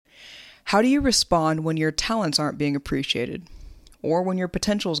How do you respond when your talents aren't being appreciated, or when your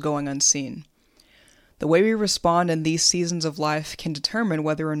potential is going unseen? The way we respond in these seasons of life can determine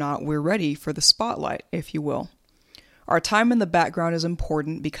whether or not we're ready for the spotlight, if you will. Our time in the background is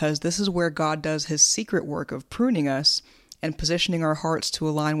important because this is where God does his secret work of pruning us and positioning our hearts to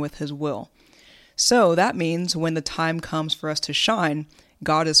align with his will. So that means when the time comes for us to shine,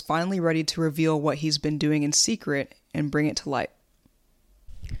 God is finally ready to reveal what he's been doing in secret and bring it to light.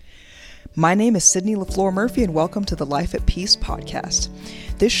 My name is Sydney LaFleur Murphy, and welcome to the Life at Peace podcast.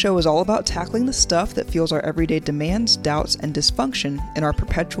 This show is all about tackling the stuff that fuels our everyday demands, doubts, and dysfunction in our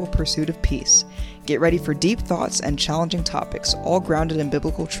perpetual pursuit of peace. Get ready for deep thoughts and challenging topics, all grounded in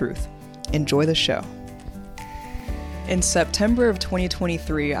biblical truth. Enjoy the show. In September of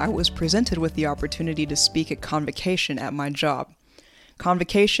 2023, I was presented with the opportunity to speak at Convocation at my job.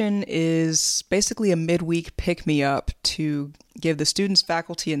 Convocation is basically a midweek pick-me-up to give the students,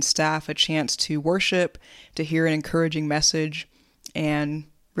 faculty, and staff a chance to worship, to hear an encouraging message, and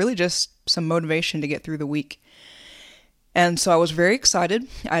really just some motivation to get through the week. And so I was very excited.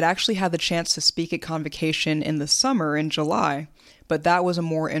 I'd actually had the chance to speak at Convocation in the summer in July, but that was a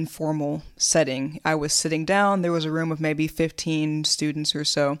more informal setting. I was sitting down. There was a room of maybe 15 students or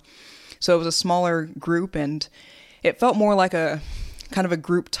so. So it was a smaller group, and it felt more like a kind of a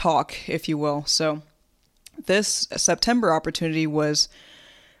group talk, if you will. So this September opportunity was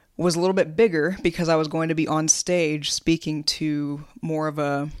a little bit bigger because I was going to be on stage speaking to more of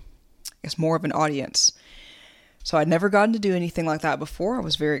an audience. So I'd never gotten to do anything like that before. I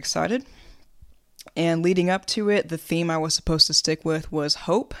was very excited. And leading up to it, the theme I was supposed to stick with was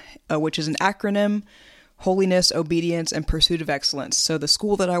HOPE, which is an acronym: Holiness, Obedience, and Pursuit of Excellence. So the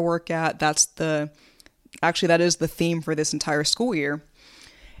school that I work at, that is the theme for this entire school year.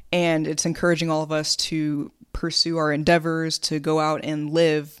 And it's encouraging all of us to pursue our endeavors, to go out and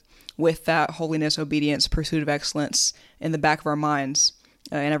live with that holiness, obedience, pursuit of excellence in the back of our minds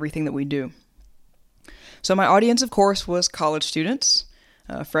in everything that we do. So my audience, of course, was college students,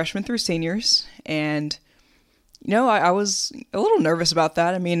 freshmen through seniors. And, I was a little nervous about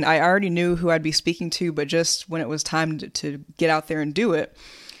that. I mean, I already knew who I'd be speaking to, but just when it was time to get out there and do it,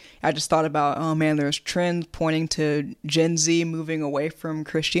 I just thought about, oh man, there's trends pointing to Gen Z moving away from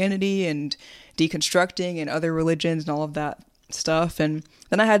Christianity and deconstructing and other religions and all of that stuff. And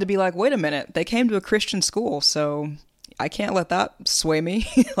then I had to be like, wait a minute, they came to a Christian school, so I can't let that sway me.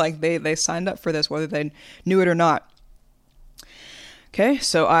 Like they signed up for this, whether they knew it or not. Okay,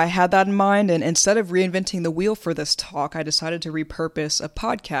 so I had that in mind, and instead of reinventing the wheel for this talk, I decided to repurpose a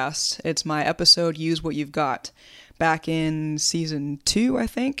podcast. It's my episode, Use What You've Got, back in season 2, I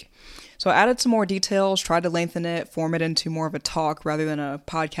think. So I added some more details, tried to lengthen it, form it into more of a talk rather than a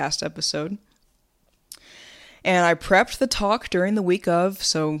podcast episode. And I prepped the talk during the week of,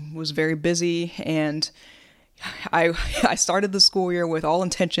 so was very busy, and I started the school year with all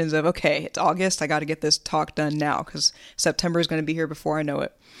intentions of, okay, it's August, I got to get this talk done now, because September is going to be here before I know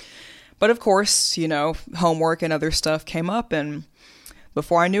it. But of course, homework and other stuff came up, and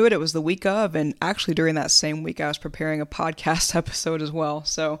before I knew it, it was the week of, and actually during that same week, I was preparing a podcast episode as well.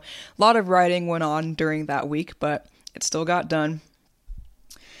 So a lot of writing went on during that week, but it still got done.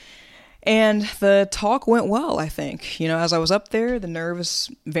 And the talk went well, I think. As I was up there, the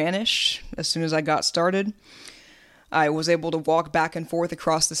nerves vanished as soon as I got started. I was able to walk back and forth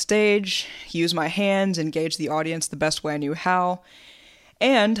across the stage, use my hands, engage the audience the best way I knew how.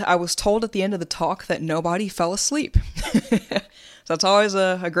 And I was told at the end of the talk that nobody fell asleep. So that's always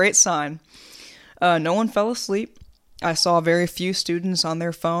a great sign. No one fell asleep. I saw very few students on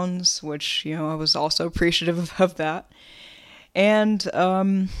their phones, which, I was also appreciative of that. And,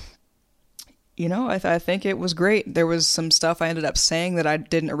 I think it was great. There was some stuff I ended up saying that I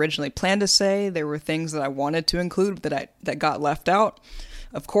didn't originally plan to say. There were things that I wanted to include that got left out.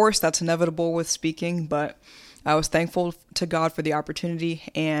 Of course, that's inevitable with speaking, but I was thankful to God for the opportunity,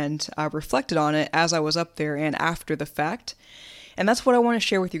 and I reflected on it as I was up there and after the fact. And that's what I want to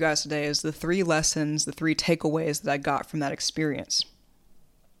share with you guys today, is the 3 lessons, the 3 takeaways that I got from that experience.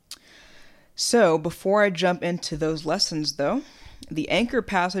 So before I jump into those lessons, though, the anchor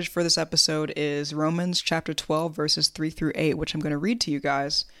passage for this episode is Romans chapter 12, verses 3 through 8, which I'm going to read to you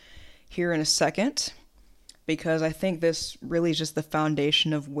guys here in a second, because I think this really is just the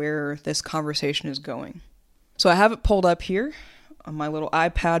foundation of where this conversation is going. So I have it pulled up here on my little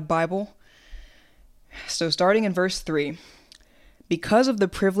iPad Bible. So starting in verse 3, because of the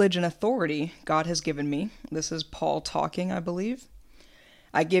privilege and authority God has given me, this is Paul talking, I believe,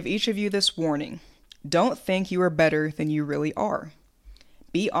 I give each of you this warning. Don't think you are better than you really are.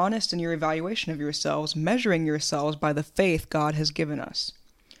 Be honest in your evaluation of yourselves, measuring yourselves by the faith God has given us.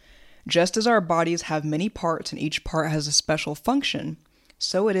 Just as our bodies have many parts and each part has a special function,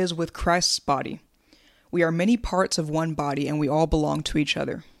 so it is with Christ's body. We are many parts of one body, and we all belong to each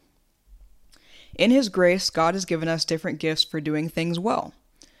other. In His grace, God has given us different gifts for doing things well.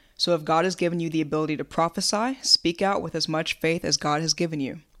 So if God has given you the ability to prophesy, speak out with as much faith as God has given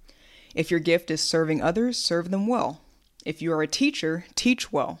you. If your gift is serving others, serve them well. If you are a teacher,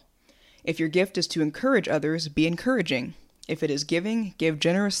 teach well. If your gift is to encourage others, be encouraging. If it is giving, give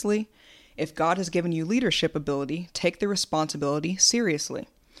generously. If God has given you leadership ability, take the responsibility seriously.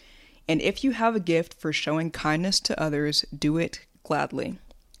 And if you have a gift for showing kindness to others, do it gladly.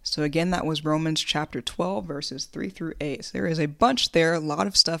 So again, that was Romans chapter 12, verses 3 through 8. So there is a bunch there, a lot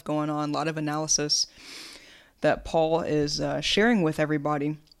of stuff going on, a lot of analysis that Paul is sharing with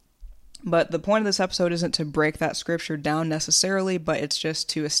everybody. But the point of this episode isn't to break that scripture down necessarily, but it's just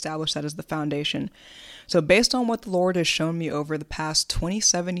to establish that as the foundation. So based on what the Lord has shown me over the past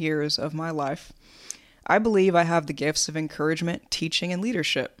 27 years of my life, I believe I have the gifts of encouragement, teaching, and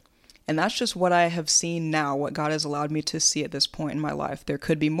leadership. And that's just what I have seen now, what God has allowed me to see at this point in my life. There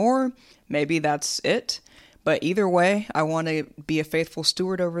could be more, maybe that's it. But either way, I want to be a faithful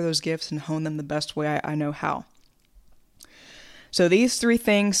steward over those gifts and hone them the best way I know how. So these three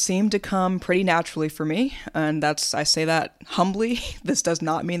things seem to come pretty naturally for me, and I say that humbly. This does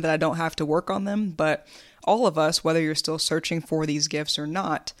not mean that I don't have to work on them, but all of us, whether you're still searching for these gifts or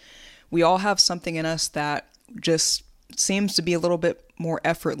not, we all have something in us that just seems to be a little bit more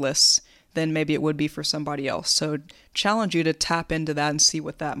effortless than maybe it would be for somebody else. So challenge you to tap into that and see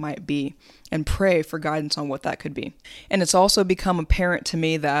what that might be, and pray for guidance on what that could be. And it's also become apparent to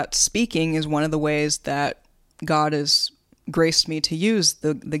me that speaking is one of the ways that God has graced me to use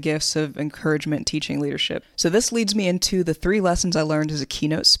the gifts of encouragement, teaching, leadership. So this leads me into the 3 lessons I learned as a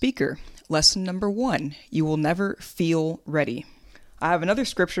keynote speaker. Lesson number 1, you will never feel ready. I have another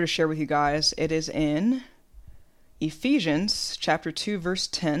scripture to share with you guys. It is in Ephesians chapter 2, verse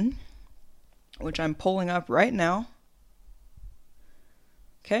 10, which I'm pulling up right now.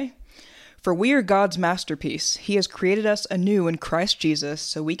 Okay. For we are God's masterpiece. He has created us anew in Christ Jesus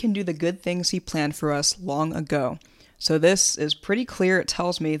so we can do the good things He planned for us long ago. So this is pretty clear. It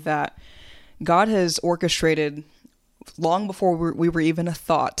tells me that God has orchestrated, long before we were even a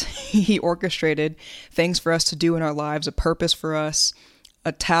thought, He orchestrated things for us to do in our lives, a purpose for us,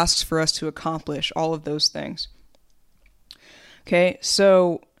 a task for us to accomplish, all of those things. Okay,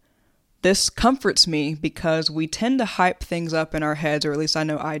 so this comforts me because we tend to hype things up in our heads, or at least I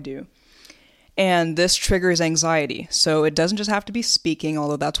know I do. And this triggers anxiety. So it doesn't just have to be speaking,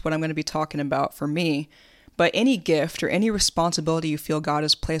 although that's what I'm going to be talking about for me. But any gift or any responsibility you feel God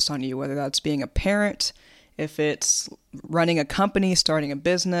has placed on you, whether that's being a parent, if it's running a company, starting a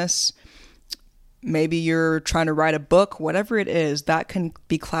business, maybe you're trying to write a book, whatever it is, that can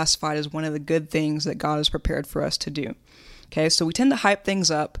be classified as one of the good things that God has prepared for us to do. Okay, so we tend to hype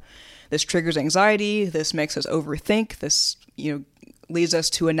things up. This triggers anxiety. This makes us overthink. This, leads us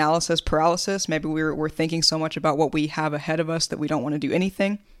to analysis paralysis. Maybe we're thinking so much about what we have ahead of us that we don't want to do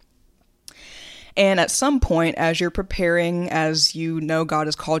anything. And at some point, as you're preparing, as you know God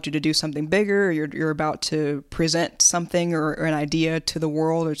has called you to do something bigger, or you're about to present something or an idea to the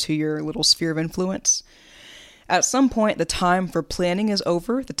world or to your little sphere of influence, at some point the time for planning is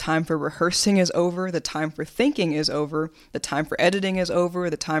over, the time for rehearsing is over, the time for thinking is over, the time for editing is over,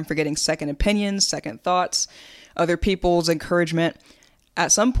 the time for getting second opinions, second thoughts, other people's encouragement.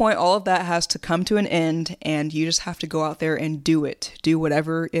 At some point, all of that has to come to an end, and you just have to go out there and do it. Do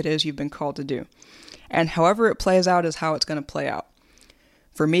whatever it is you've been called to do. And however it plays out is how it's going to play out.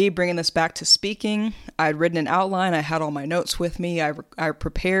 For me, bringing this back to speaking, I'd written an outline. I had all my notes with me. I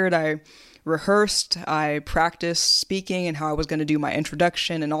prepared, I rehearsed, I practiced speaking and how I was going to do my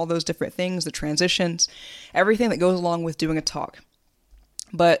introduction and all those different things, the transitions, everything that goes along with doing a talk.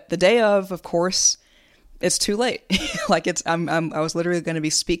 But the day of course, it's too late. I was literally going to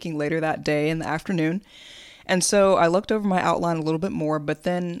be speaking later that day in the afternoon. And so I looked over my outline a little bit more, but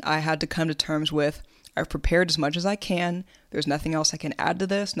then I had to come to terms with, I've prepared as much as I can. There's nothing else I can add to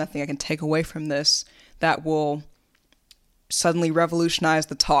this, nothing I can take away from this that will suddenly revolutionize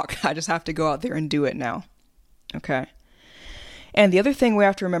the talk. I just have to go out there and do it now. Okay. And the other thing we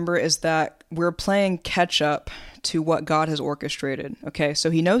have to remember is that we're playing catch up to what God has orchestrated. Okay. So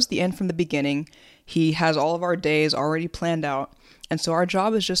He knows the end from the beginning. He has all of our days already planned out. And so our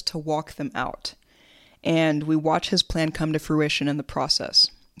job is just to walk them out. And we watch His plan come to fruition in the process.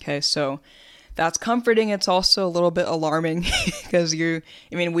 Okay. So that's comforting. It's also a little bit alarming because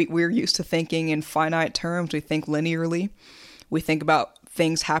we're used to thinking in finite terms. We think linearly. We think about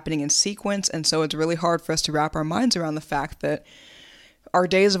things happening in sequence. And so it's really hard for us to wrap our minds around the fact that Our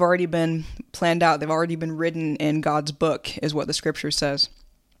days have already been planned out. They've already been written in God's book, is what the scripture says.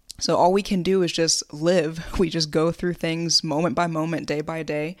 So all we can do is just live. We just go through things moment by moment, day by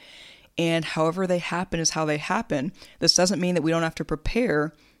day. And however they happen is how they happen. This doesn't mean that we don't have to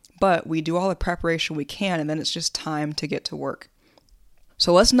prepare, but we do all the preparation we can, and then it's just time to get to work.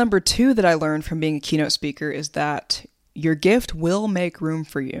 So lesson number 2 that I learned from being a keynote speaker is that your gift will make room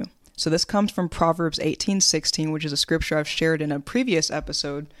for you. So this comes from Proverbs 18:16, which is a scripture I've shared in a previous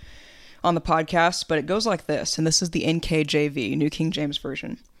episode on the podcast, but it goes like this, and this is the NKJV, New King James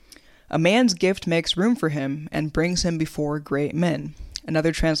Version. A man's gift makes room for him and brings him before great men.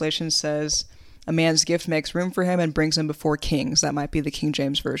 Another translation says, a man's gift makes room for him and brings him before kings. That might be the King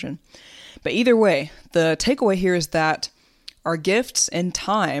James Version. But either way, the takeaway here is that our gifts in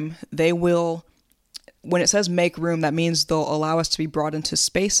time, they will, when it says make room, that means they'll allow us to be brought into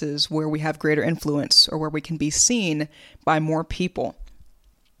spaces where we have greater influence or where we can be seen by more people.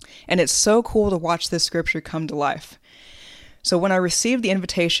 And it's so cool to watch this scripture come to life. So when I received the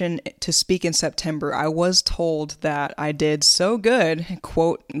invitation to speak in September, I was told that I did so good,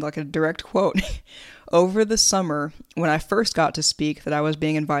 quote, like a direct quote, over the summer when I first got to speak that I was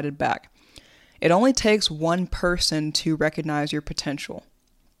being invited back. It only takes one person to recognize your potential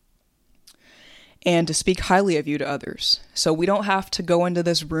and to speak highly of you to others. So we don't have to go into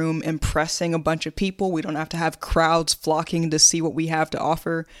this room impressing a bunch of people. We don't have to have crowds flocking to see what we have to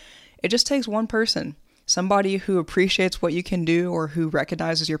offer. It just takes one person. Somebody who appreciates what you can do or who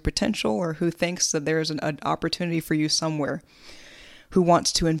recognizes your potential or who thinks that there's an opportunity for you somewhere, who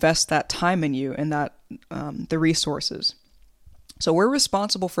wants to invest that time in you and that the resources. So we're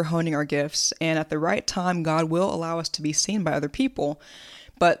responsible for honing our gifts, and at the right time, God will allow us to be seen by other people,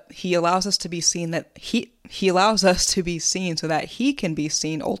 but He allows us to be seen that He allows us to be seen so that He can be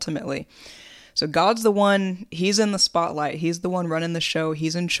seen ultimately. So God's the one, He's in the spotlight, He's the one running the show,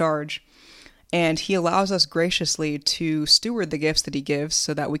 He's in charge. And He allows us graciously to steward the gifts that He gives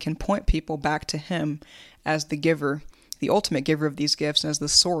so that we can point people back to Him as the giver, the ultimate giver of these gifts, and as the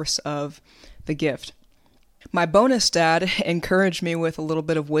source of the gift. My bonus dad encouraged me with a little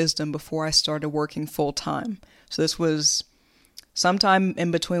bit of wisdom before I started working full time. So this was sometime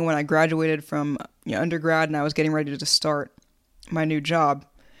in between when I graduated from undergrad and I was getting ready to start my new job.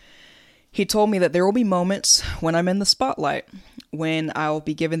 He told me that there will be moments when I'm in the spotlight, when I'll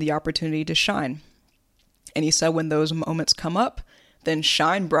be given the opportunity to shine. And he said when those moments come up, then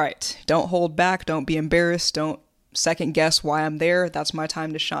shine bright. Don't hold back. Don't be embarrassed. Don't second guess why I'm there. That's my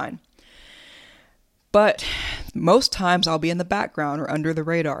time to shine. But most times I'll be in the background or under the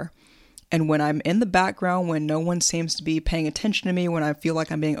radar. And when I'm in the background, when no one seems to be paying attention to me, when I feel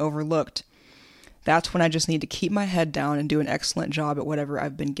like I'm being overlooked, that's when I just need to keep my head down and do an excellent job at whatever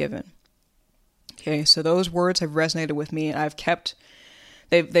I've been given. Okay, so those words have resonated with me, and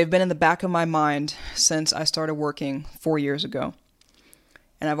they've been in the back of my mind since I started working 4 years ago.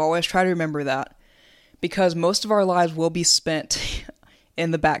 And I've always tried to remember that, because most of our lives will be spent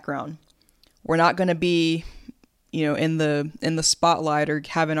in the background. We're not going to be, in the spotlight or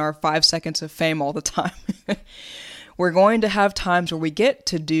having our 5 seconds of fame all the time. We're going to have times where we get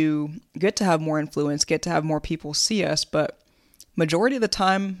to have more influence, get to have more people see us, but majority of the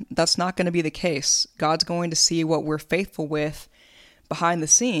time, that's not going to be the case. God's going to see what we're faithful with behind the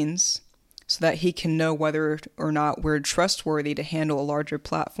scenes so that He can know whether or not we're trustworthy to handle a larger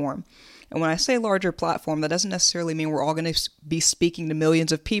platform. And when I say larger platform, that doesn't necessarily mean we're all going to be speaking to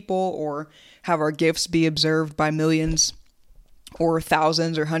millions of people or have our gifts be observed by millions or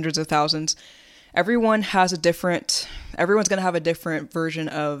thousands or hundreds of thousands. Everyone's going to have a different version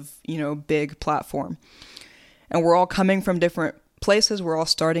of, big platform. And we're all coming from different places. We're all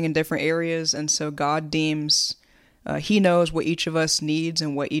starting in different areas. And so God deems, He knows what each of us needs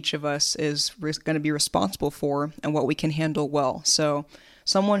and what each of us is going to be responsible for and what we can handle well. So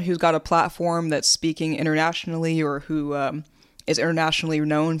someone who's got a platform that's speaking internationally or who is internationally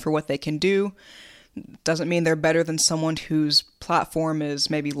known for what they can do doesn't mean they're better than someone whose platform is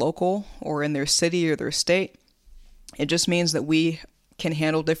maybe local or in their city or their state. It just means that we can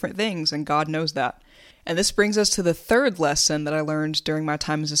handle different things, and God knows that. And this brings us to the third lesson that I learned during my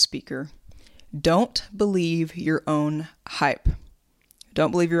time as a speaker. Don't believe your own hype.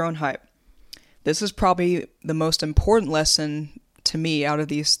 Don't believe your own hype. This is probably the most important lesson to me out of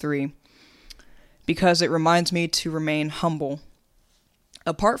these three, because it reminds me to remain humble.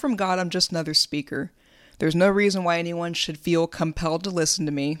 Apart from God, I'm just another speaker. There's no reason why anyone should feel compelled to listen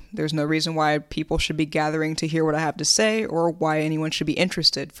to me. There's no reason why people should be gathering to hear what I have to say, or why anyone should be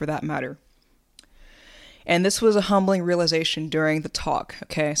interested, for that matter. And this was a humbling realization during the talk.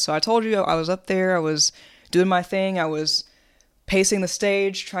 Okay, so I told you I was up there, I was doing my thing, I was pacing the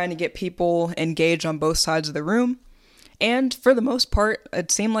stage, trying to get people engaged on both sides of the room. And for the most part, it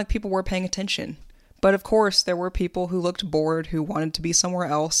seemed like people were paying attention. But of course, there were people who looked bored, who wanted to be somewhere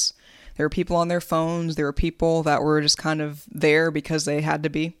else. There were people on their phones. There were people that were just kind of there because they had to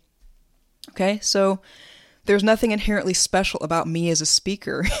be. Okay, so there's nothing inherently special about me as a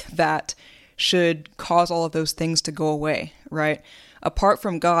speaker that should cause all of those things to go away, right? Apart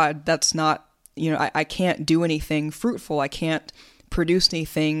from God, that's not, I can't do anything fruitful. I can't produce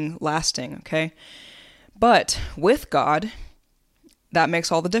anything lasting, okay? But with God, that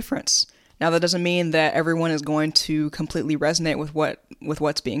makes all the difference. Now, that doesn't mean that everyone is going to completely resonate with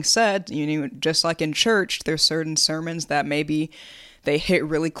what's being said. Just like in church, there's certain sermons that maybe they hit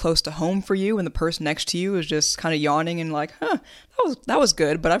really close to home for you, and the person next to you is just kind of yawning and like, that was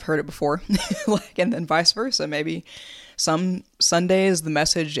good, but I've heard it before. And then vice versa. Maybe some Sundays the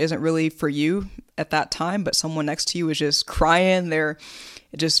message isn't really for you at that time, but someone next to you is just crying. They're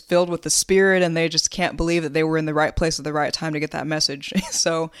just filled with the Spirit, and they just can't believe that they were in the right place at the right time to get that message.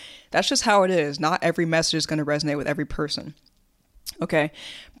 So that's just how it is. Not every message is going to resonate with every person. Okay,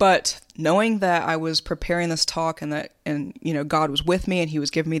 but knowing that I was preparing this talk and God was with me and He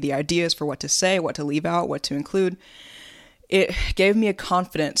was giving me the ideas for what to say, what to leave out, what to include, it gave me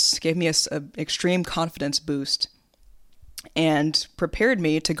an extreme confidence boost and prepared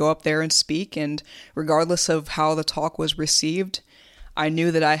me to go up there and speak. And regardless of how the talk was received, I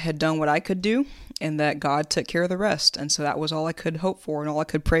knew that I had done what I could do and that God took care of the rest. And so that was all I could hope for and all I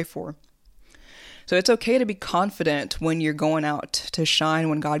could pray for. So it's okay to be confident when you're going out to shine,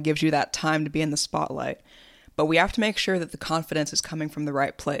 when God gives you that time to be in the spotlight. But we have to make sure that the confidence is coming from the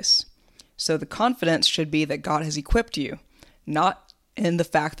right place. So the confidence should be that God has equipped you, not in the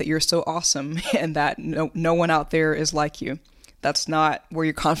fact that you're so awesome and that no one out there is like you. That's not where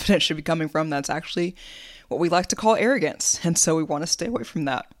your confidence should be coming from. That's actually what we like to call arrogance. And so we want to stay away from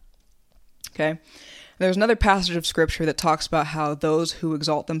that. Okay. There's another passage of scripture that talks about how those who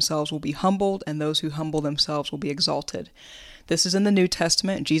exalt themselves will be humbled and those who humble themselves will be exalted. This is in the New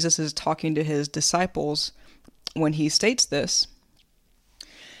Testament. Jesus is talking to his disciples when he states this.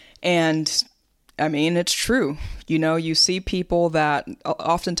 And I mean, it's true. You see people that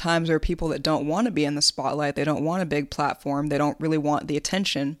oftentimes there are people that don't want to be in the spotlight. They don't want a big platform. They don't really want the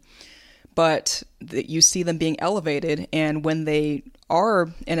attention. But you see them being elevated, and when they are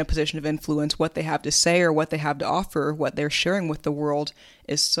in a position of influence, what they have to say or what they have to offer, what they're sharing with the world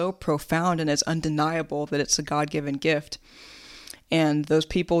is so profound and it's undeniable that it's a God-given gift. And those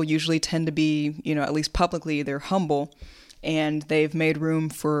people usually tend to be, at least publicly, they're humble, and they've made room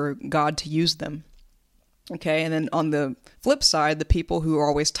for God to use them. Okay, and then on the flip side, the people who are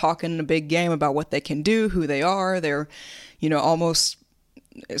always talking a big game about what they can do, who they are, they're, almost...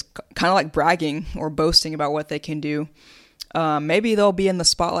 it's kind of like bragging or boasting about what they can do. Maybe they'll be in the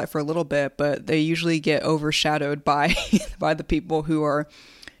spotlight for a little bit, but they usually get overshadowed by by the people who are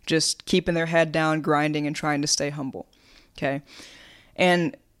just keeping their head down, grinding, and trying to stay humble. Okay,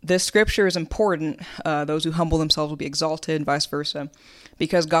 and this scripture is important. Those who humble themselves will be exalted, and vice versa,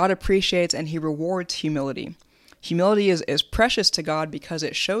 because God appreciates and He rewards humility. Humility is precious to God because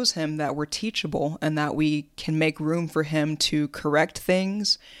it shows Him that we're teachable and that we can make room for Him to correct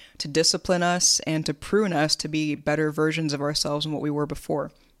things, to discipline us, and to prune us to be better versions of ourselves than what we were before.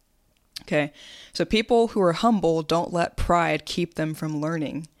 Okay, so people who are humble don't let pride keep them from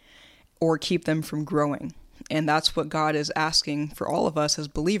learning or keep them from growing. And that's what God is asking for all of us as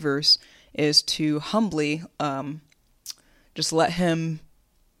believers, is to humbly just let Him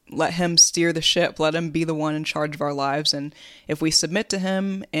steer the ship. Let Him be the one in charge of our lives. And if we submit to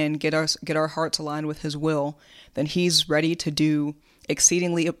Him and get our hearts aligned with His will, then He's ready to do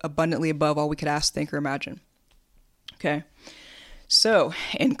exceedingly abundantly above all we could ask, think, or imagine. Okay. So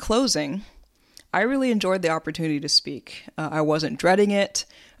in closing, I really enjoyed the opportunity to speak. I wasn't dreading it.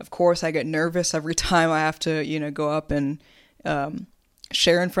 Of course, I get nervous every time I have to, go up and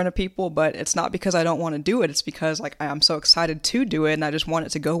share in front of people, but it's not because I don't want to do it. It's because I'm so excited to do it and I just want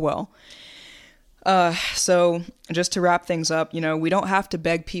it to go well. So just to wrap things up, we don't have to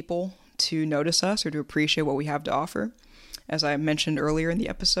beg people to notice us or to appreciate what we have to offer. As I mentioned earlier in the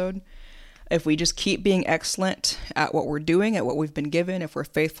episode, if we just keep being excellent at what we're doing, at what we've been given, if we're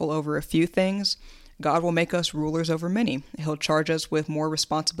faithful over a few things, God will make us rulers over many. He'll charge us with more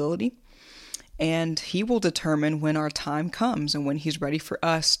responsibility. And He will determine when our time comes and when He's ready for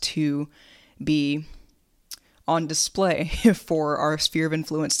us to be on display for our sphere of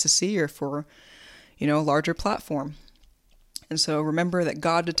influence to see, or for, a larger platform. And so remember that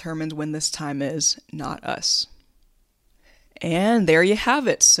God determines when this time is, not us. And there you have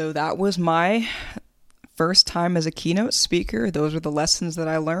it. So that was my first time as a keynote speaker, those are the lessons that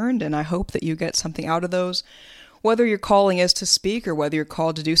I learned, and I hope that you get something out of those. Whether your calling is to speak or whether you're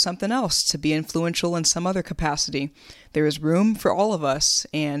called to do something else, to be influential in some other capacity, there is room for all of us,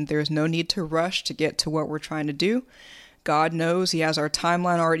 and there is no need to rush to get to what we're trying to do. God knows He has our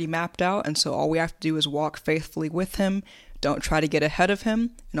timeline already mapped out, and so all we have to do is walk faithfully with Him. Don't try to get ahead of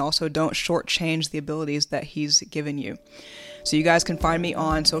Him, and also don't shortchange the abilities that He's given you. So you guys can find me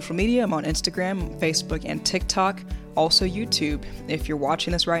on social media. I'm on Instagram, Facebook, and TikTok, also YouTube. If you're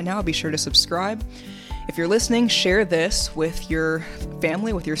watching this right now, be sure to subscribe. If you're listening, share this with your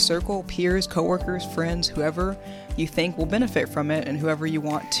family, with your circle, peers, coworkers, friends, whoever you think will benefit from it, and whoever you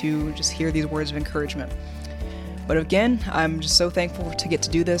want to just hear these words of encouragement. But again, I'm just so thankful to get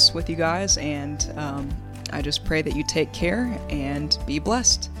to do this with you guys, and I just pray that you take care and be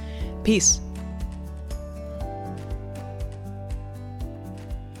blessed. Peace.